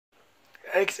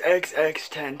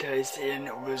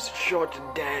XXXTentacion was shot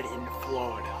dead in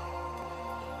Florida.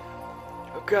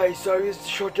 Okay, so he's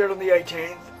shot dead on the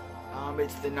 18th.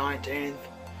 It's the 19th,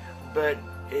 but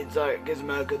it's like, because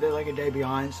America, they're like a day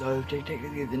behind, so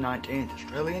technically the 19th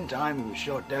Australian time, he was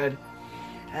shot dead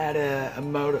at a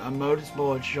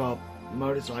motorcycle shop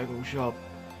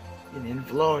in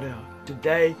Florida.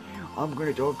 Today, I'm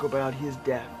going to talk about his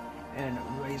death and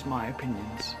raise my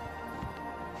opinions.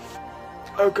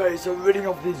 Okay, so reading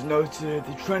off these notes here,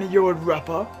 the 20-year-old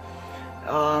rapper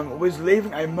was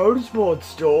leaving a motorsports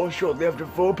store shortly after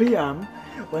 4 p.m.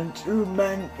 when two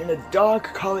men in a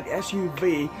dark-colored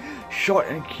SUV shot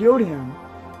and killed him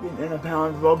in a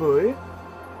pound robbery.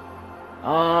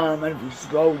 And if you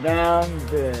scroll down,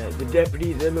 the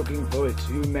deputies are looking for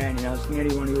two men and asking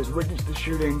anyone who has witnessed the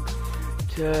shooting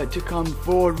to come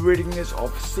forward. Reading this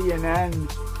off CNN.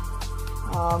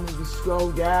 If you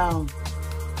scroll down,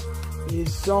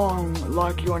 his song,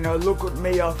 Like You Know, Look At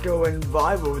Me, after went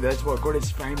viral. That's what got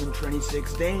his fame in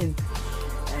 2016.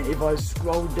 And if I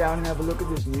scroll down and have a look at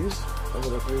this news, have a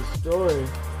look at his story.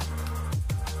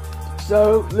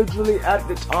 So, literally at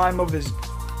the time of his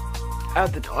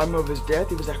death,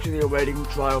 he was actually awaiting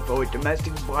trial for a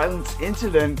domestic violence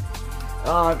incident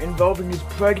involving his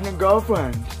pregnant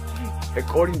girlfriend.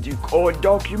 According to court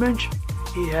documents,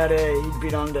 he'd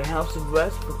been under house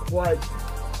arrest for quite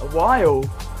a while.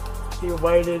 He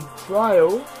awaited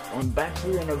trial on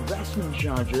battery and harassment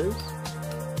charges,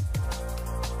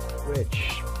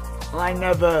 which I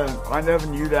never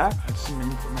knew that. That's some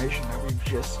information that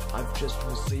I've just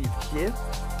received here.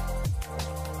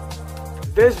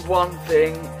 There's one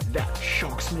thing that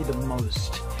shocks me the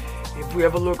most. If we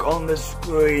have a look on the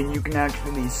screen, you can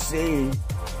actually see,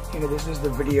 this is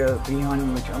the video behind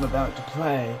me which I'm about to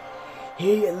play.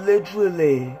 He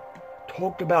literally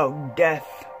talked about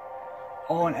death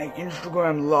on an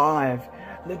Instagram live,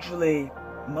 literally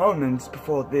moments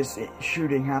before this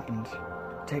shooting happened.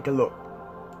 Take a look.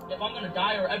 If I'm gonna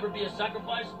die or ever be a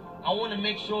sacrifice, I want to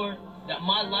make sure that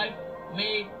my life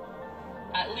made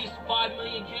at least 5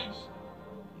 million kids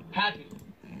happy.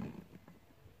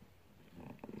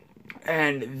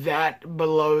 And that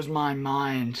blows my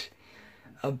mind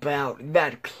about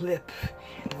that clip.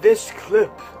 This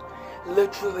clip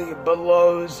literally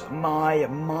blows my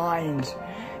mind.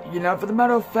 For the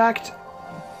matter of fact,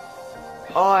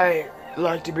 I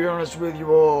like to be honest with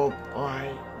you all,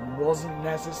 I wasn't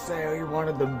necessarily one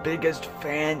of the biggest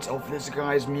fans of this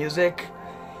guy's music.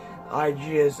 I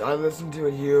listened to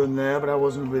it here and there, but I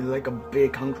wasn't really like a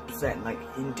big 100% like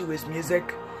into his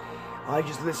music. I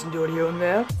just listened to it here and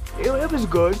there. It was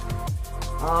good.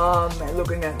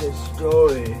 Looking at this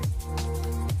story,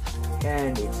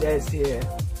 and it says here,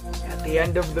 at the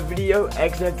end of the video,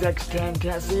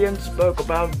 XXXTentacion spoke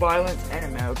about violence and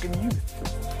American youth.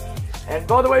 And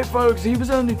by the way, folks, he was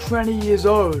only 20 years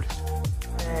old.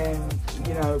 And,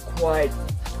 quite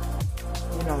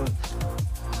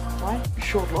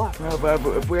short life.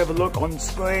 If we have a look on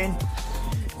screen,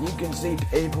 you can see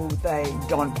people, they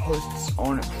done posts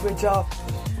on Twitter.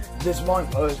 This one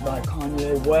post by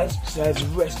Kanye West says,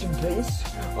 "Rest in peace.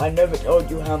 I never told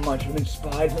you how much you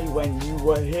inspired me when you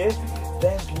were here.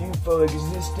 Thank you for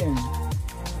existing."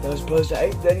 That was posted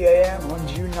at 8:30 a.m. on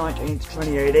June 19th,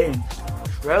 2018,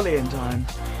 Australian time.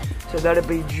 So that'd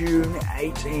be June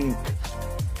 18th,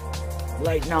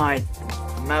 late night,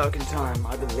 American time,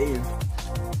 I believe.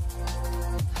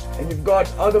 And you've got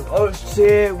other posts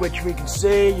here, which we can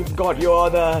see. You've got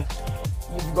a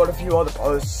few other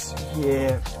posts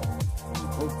here.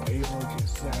 People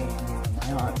just saying, my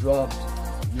heart dropped.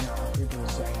 People are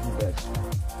saying that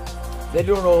they're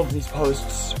doing all of these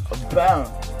posts about,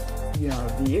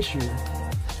 the issue.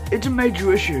 It's a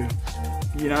major issue,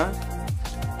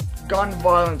 Gun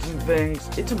violence and things,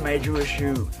 it's a major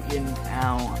issue in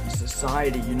our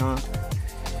society,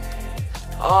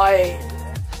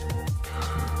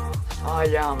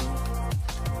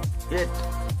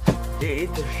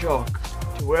 it's a shock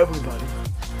to everybody.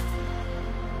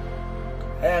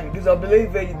 And because I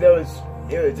believe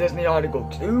it says in the article,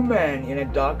 2 men in a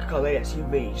dark-colored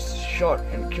SUV shot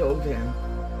and killed him.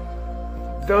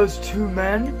 Those 2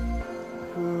 men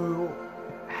who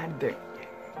had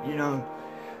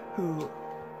who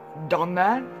done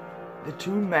that, the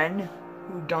 2 men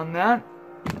who done that,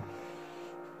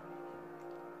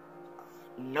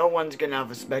 no one's gonna have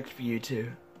respect for you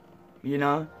two,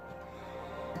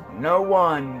 No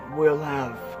one will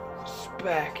have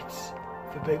respect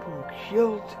for people who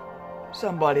killed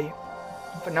somebody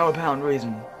for no apparent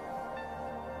reason.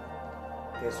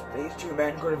 These 2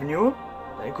 men could have knew him,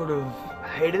 they could have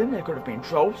hated him, they could have been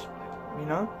trolls,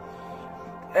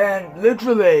 And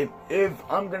literally, if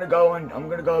I'm gonna go over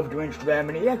to Instagram,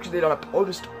 and he actually did a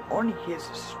post on his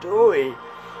story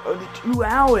only 2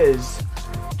 hours.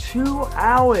 2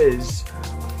 hours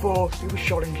before he was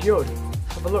shot and killed.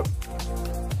 Have a look.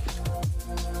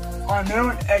 I'm now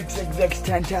on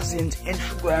XXXTentacion's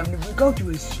Instagram, and if we go to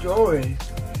his story,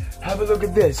 have a look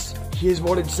at this. Here's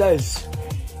what it says.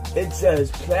 It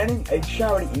says, planning a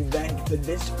charity event for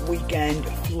this weekend,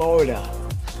 Florida.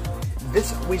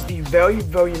 This was the very,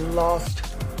 very last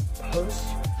post,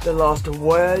 the last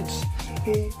words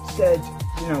he said,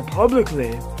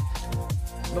 publicly,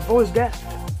 before his death.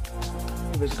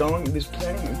 He was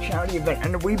planning a charity event,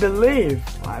 and we believe,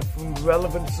 from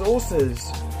relevant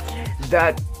sources,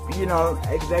 that,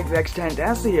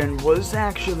 XXXTentacion was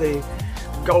actually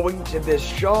going to this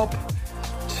shop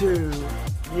to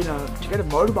get a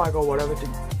motorbike or whatever,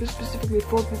 specifically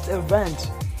for this event,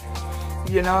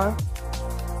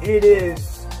 It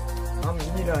is,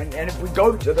 and if we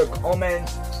go to the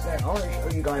comments, I want to show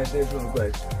you guys this real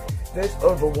quick. There's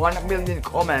over 1 million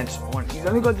comments on, he's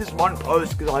only got this one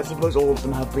post, because I suppose all of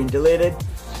them have been deleted,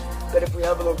 but if we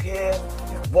have a look here,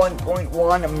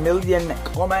 1.1 million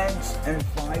comments and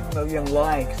 5 million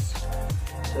likes.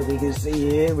 So we can see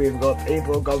here, we've got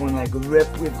people going like rip,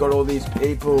 we've got all these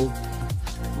people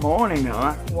mourning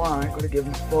her. Why? Gotta give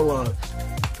them follow.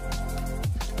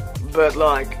 But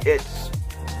like, it's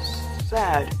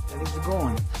sad that he's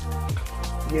gone.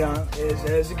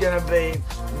 There's gonna be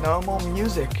no more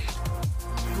music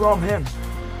from him.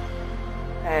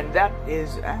 And that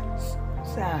is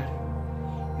sad.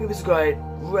 He was great.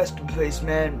 Rest in peace,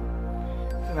 man.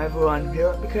 From everyone here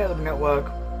at the Caleb Network,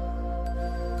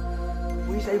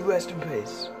 we say rest in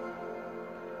peace.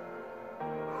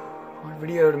 What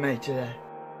video to make today?